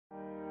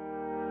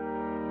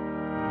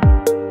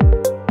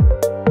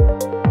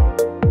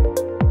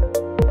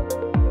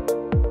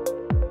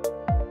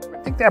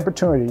the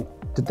opportunity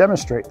to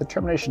demonstrate the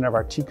termination of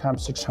our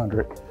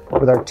TCOM-600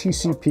 with our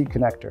TCP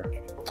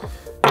connector.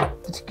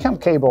 The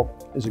TCOM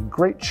cable is a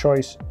great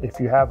choice if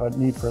you have a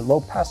need for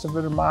low passive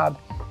emitter mod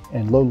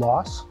and low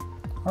loss,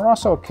 or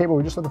also a cable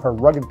we're just looking for a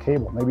rugged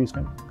cable. Maybe it's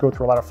going to go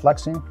through a lot of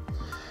flexing.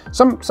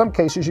 Some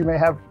cases you may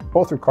have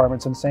both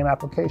requirements in the same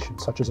application,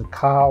 such as a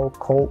cow,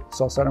 colt,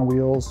 cell center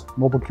wheels,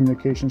 mobile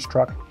communications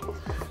truck.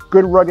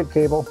 Good rugged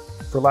cable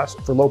for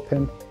low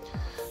pin.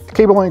 The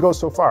cable only goes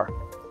so far.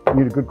 You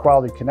need a good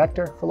quality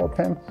connector for low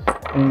pin,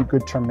 and you need a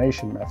good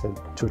termination method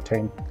to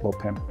attain low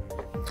pin.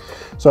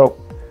 So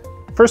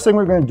first thing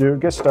we're going to do,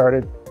 get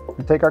started,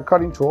 we take our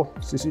cutting tool,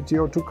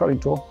 CCTO2 cutting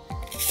tool,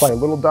 apply a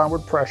little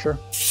downward pressure,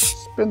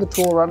 spin the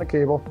tool around the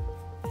cable,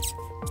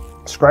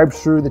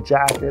 scribes through the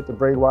jacket, the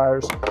braid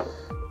wires,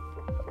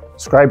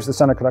 scribes the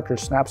center conductor,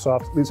 snaps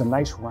off, leaves a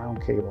nice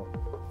round cable.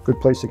 Good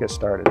place to get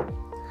started.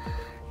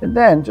 And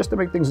then, just to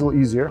make things a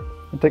little easier,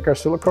 we take our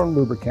silicone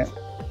lubricant.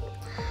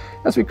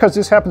 That's because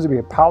this happens to be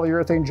a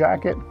polyurethane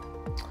jacket.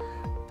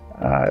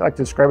 I like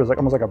to describe it as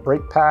almost like a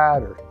brake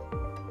pad or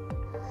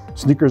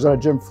sneakers on a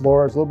gym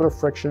floor. There's a little bit of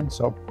friction,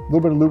 so a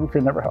little bit of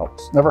lubricant never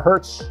helps. Never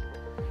hurts.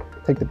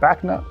 Take the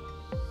back nut,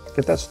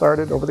 get that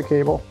started over the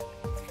cable,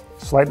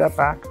 slide that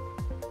back.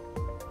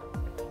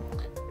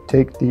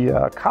 Take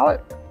the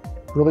collet,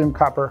 beryllium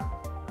copper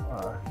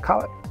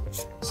collet,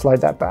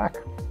 slide that back.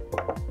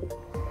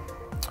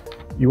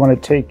 You want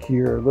to take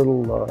your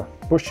little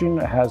bushing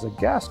that has a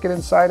gasket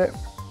inside it,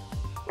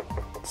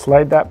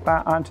 slide that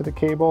back onto the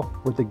cable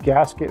with the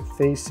gasket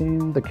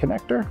facing the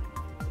connector.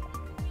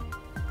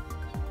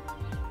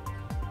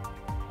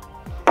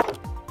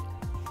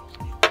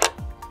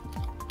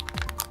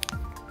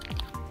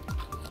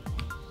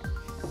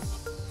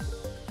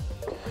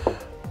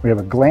 We have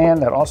a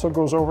gland that also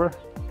goes over,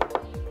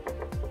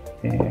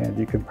 and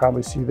you can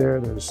probably see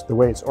there's the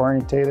way it's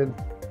orientated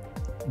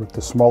with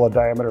the smaller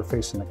diameter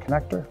facing the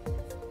connector.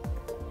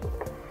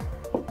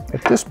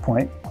 At this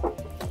point,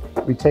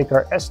 we take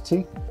our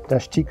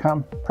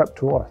ST-TCOM prep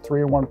tool, our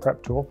 3-in-1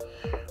 prep tool.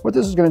 What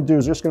this is going to do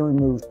is just going to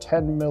remove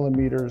 10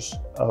 millimeters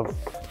of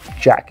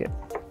jacket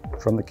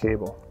from the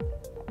cable.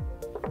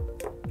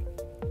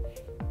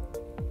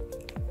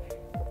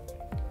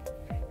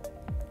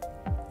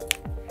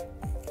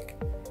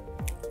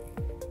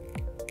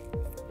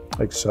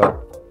 Like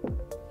so.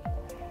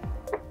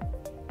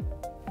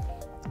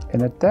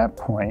 And at that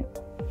point,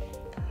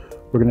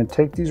 we're going to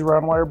take these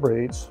round wire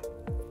braids,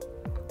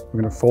 we're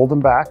going to fold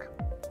them back,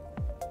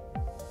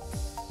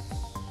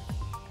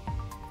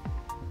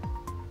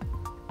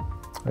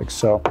 like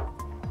so.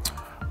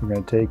 We're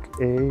going to take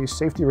a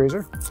safety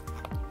razor,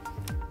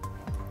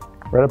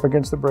 right up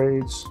against the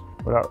braids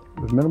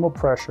with minimal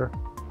pressure,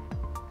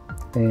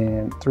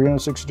 and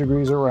 360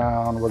 degrees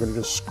around. We're going to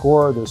just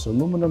score this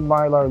aluminum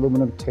mylar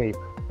aluminum tape,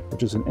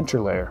 which is an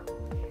interlayer.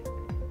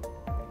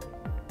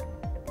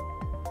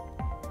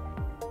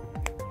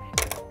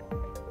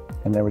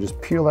 And then we just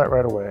peel that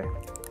right away,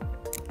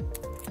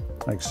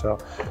 like so.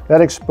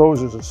 That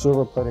exposes a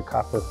silver-plated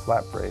copper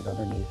flat braid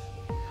underneath.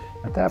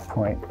 At that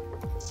point,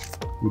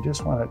 we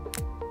just want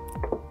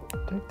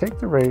to take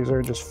the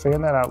razor, just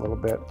fan that out a little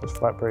bit, those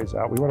flat braids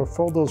out. We want to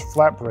fold those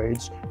flat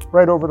braids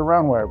right over the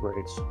round wire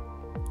braids.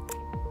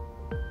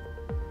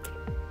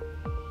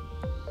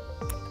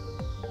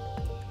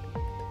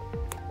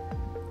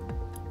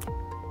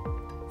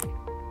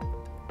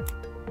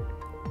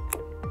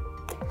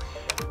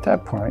 At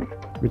that point,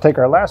 we take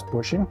our last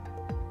bushing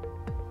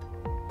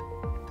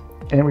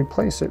and we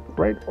place it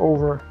right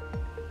over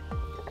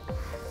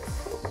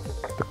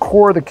the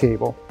core of the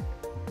cable.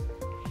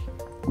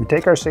 We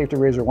take our safety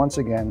razor once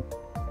again,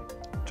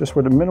 just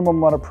with a minimum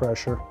amount of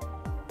pressure,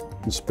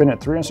 and spin it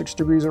 360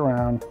 degrees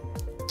around.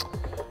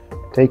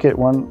 Take it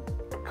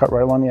cut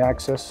right along the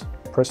axis,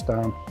 press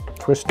down,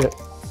 twist it,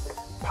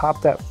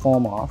 pop that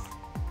foam off.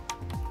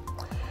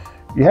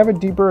 You have a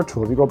deburr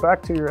tool. If you go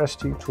back to your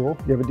ST tool,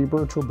 you have a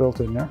deburr tool built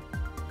in there.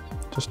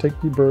 Just take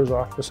the burrs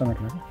off the center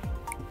connector.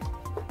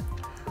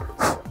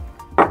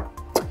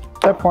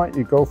 At that point,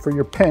 you go for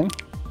your pin.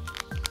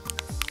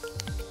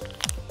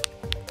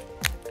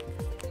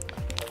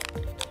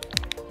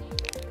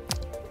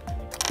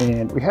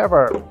 And we have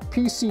our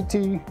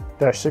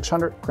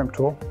PCT-600 crimp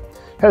tool.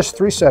 It has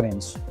 3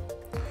 settings,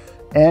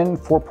 N,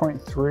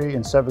 4.3,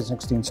 and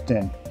 7/16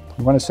 din.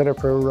 We want to set it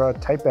for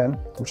type N,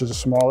 which is the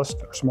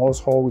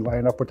smallest hole. We line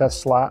it up with that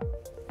slot.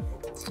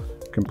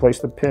 You can place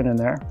the pin in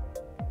there.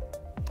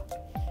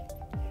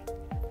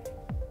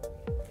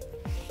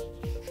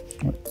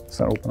 It's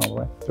not open all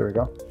the way. There we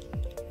go.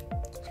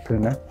 Let's put it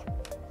in there.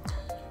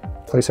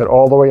 Place it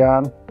all the way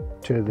on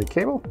to the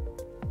cable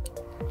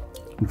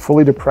and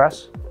fully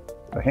depress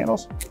the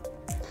handles.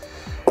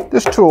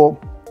 This tool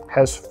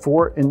has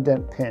 4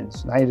 indent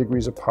pins, 90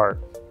 degrees apart,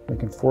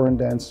 making 4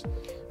 indents.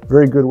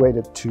 Very good way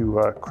to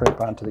crimp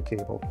onto the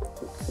cable.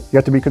 You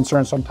have to be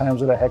concerned sometimes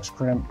with a hex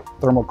crimp,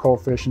 thermal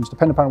coefficients,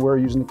 depending upon where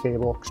you're using the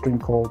cable, extreme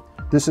cold.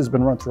 This has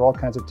been run through all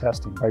kinds of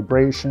testing,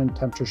 vibration,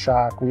 temperature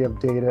shock. We have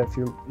data if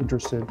you're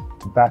interested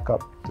to back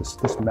up this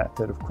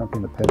method of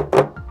crimping the pin.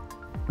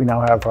 We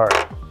now have our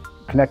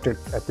connector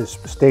at this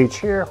stage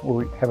here,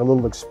 where we have a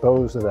little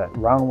exposed of that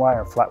round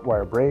wire, flat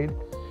wire braid.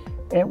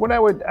 And what I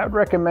would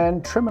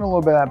recommend, trimming a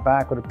little bit of that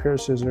back with a pair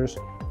of scissors.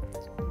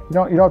 You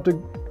don't have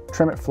to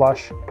trim it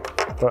flush,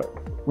 but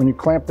when you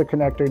clamp the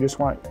connector, you just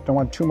don't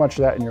want too much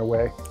of that in your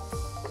way.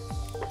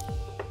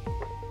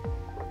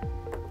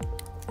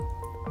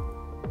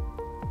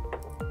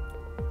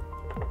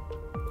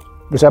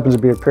 This happens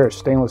to be a pair of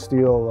stainless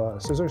steel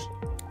scissors,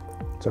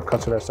 so it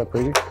cuts it that stuff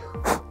crazy.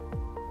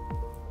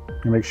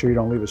 You make sure you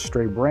don't leave a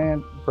stray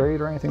braid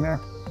or anything there.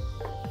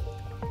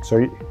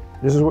 So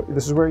this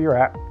is where you're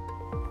at.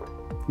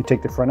 You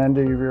take the front end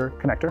of your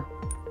connector,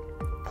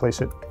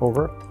 place it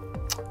over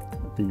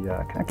the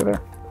connector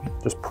there,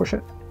 just push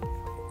it.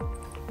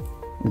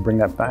 You bring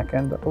that back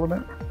end up a little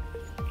bit.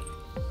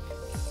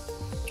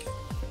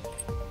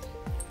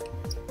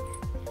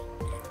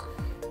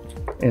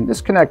 And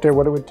this connector,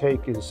 what it would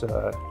take is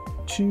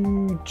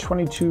two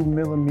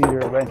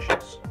 22mm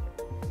wrenches.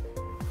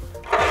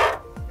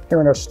 Here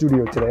in our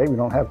studio today, we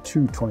don't have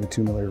two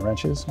 22mm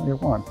wrenches, we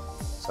have one.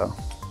 So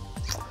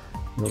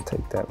we'll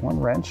take that one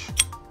wrench,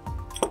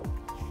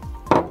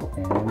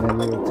 and then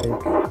we'll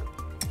take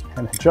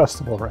an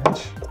adjustable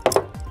wrench,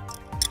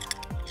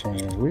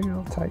 and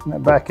we'll tighten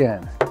that back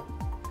in.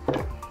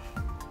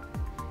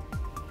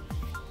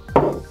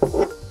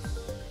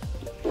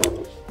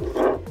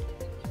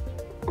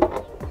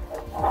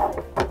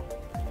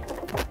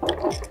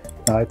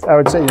 I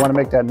would say you want to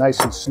make that nice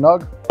and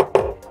snug.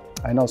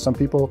 I know some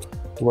people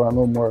who want a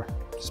little more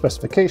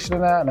specification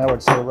in that, and I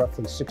would say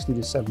roughly 60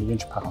 to 70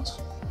 inch-pounds.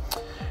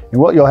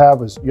 And what you'll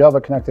have is you have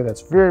a connector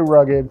that's very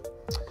rugged.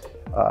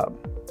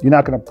 You're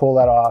not going to pull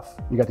that off.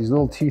 You got these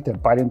little teeth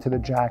that bite into the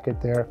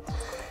jacket there.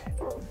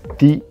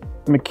 The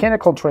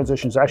mechanical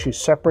transition is actually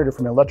separated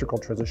from the electrical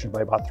transition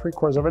by about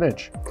 3/4 of an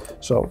inch.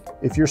 So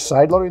if you're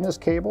side loading this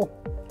cable,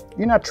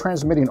 you're not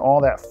transmitting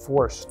all that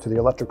force to the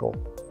electrical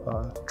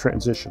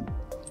transition.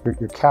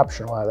 You're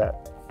capturing a lot of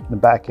that in the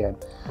back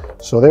end.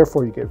 So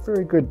therefore you get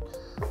very good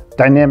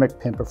dynamic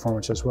pin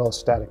performance as well as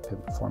static pin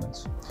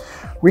performance.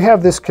 We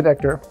have this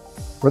connector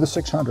for the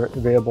 600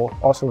 available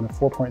also in a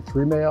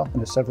 4.3 male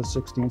and a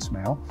 7/16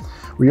 male.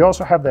 We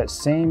also have that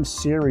same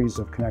series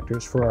of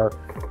connectors for our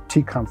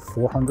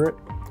TCOM-400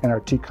 and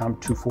our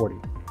TCOM-240.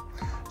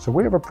 So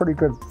we have a pretty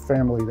good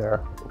family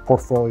there,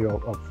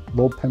 portfolio of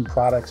low pin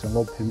products and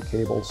low pin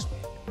cables.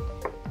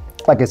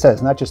 Like I said,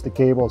 it's not just the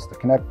cable, it's the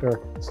connector,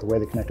 it's the way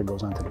the connector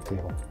goes onto the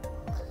cable.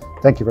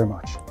 Thank you very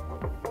much.